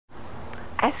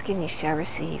Ask and you shall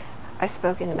receive. I've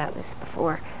spoken about this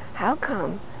before. How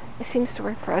come it seems to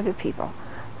work for other people,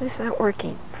 but it's not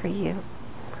working for you?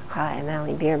 Hi,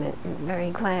 I'm Bierman. I'm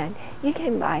very glad you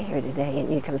came by here today,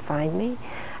 and you can find me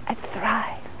at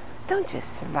Thrive, Don't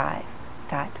Just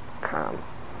Survive.com.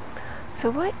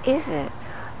 So what is it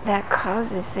that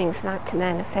causes things not to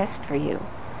manifest for you?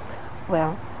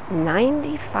 Well,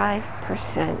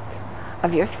 95%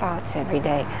 of your thoughts every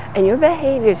day and your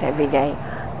behaviors every day,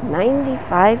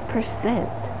 95%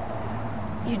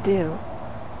 you do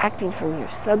acting from your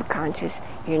subconscious.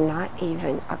 You're not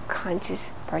even a conscious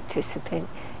participant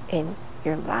in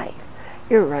your life.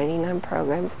 You're running on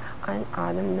programs on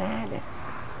automatic.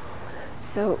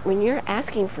 So when you're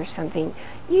asking for something,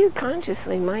 you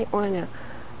consciously might want to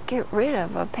get rid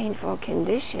of a painful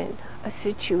condition, a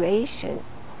situation,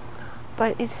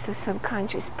 but it's the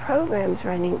subconscious programs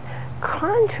running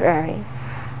contrary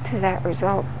to that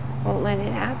result won't let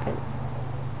it happen.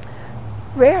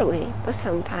 Rarely, but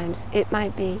sometimes it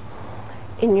might be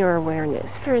in your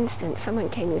awareness. For instance, someone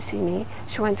came to see me,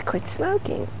 she wanted to quit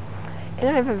smoking. And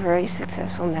I have a very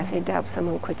successful method to help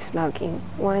someone quit smoking,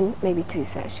 1, maybe 2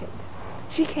 sessions.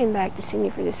 She came back to see me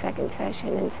for the 2nd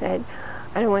session and said,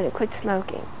 I don't want to quit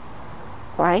smoking.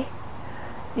 Why?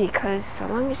 Because so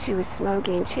long as she was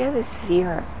smoking, she had this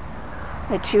fear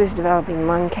that she was developing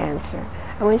lung cancer.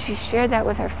 And when she shared that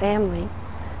with her family,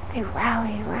 they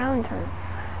rallied around her.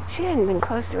 She hadn't been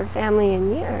close to her family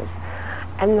in years.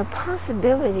 And the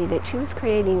possibility that she was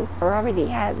creating or already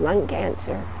had lung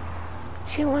cancer,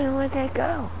 she didn't want to let that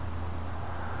go.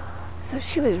 So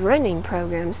she was running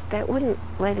programs that wouldn't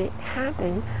let it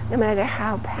happen, no matter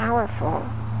how powerful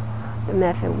the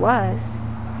method was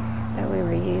that we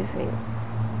were using.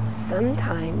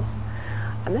 Sometimes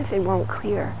a method won't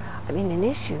clear. An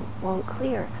issue won't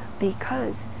clear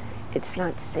because it's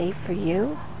not safe for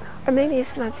you, or maybe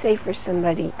it's not safe for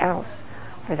somebody else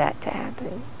for that to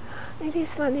happen. Maybe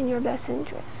it's not in your best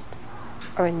interest,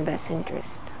 or in the best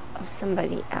interest of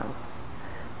somebody else.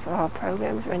 So all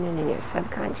programs running in your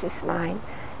subconscious mind.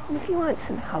 And if you want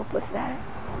some help with that,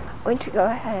 why don't you go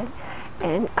ahead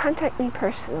and contact me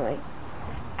personally,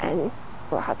 and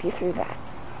we'll help you through that.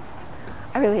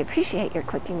 I really appreciate your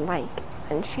clicking like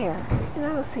and share, and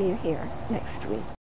I will see you here next week.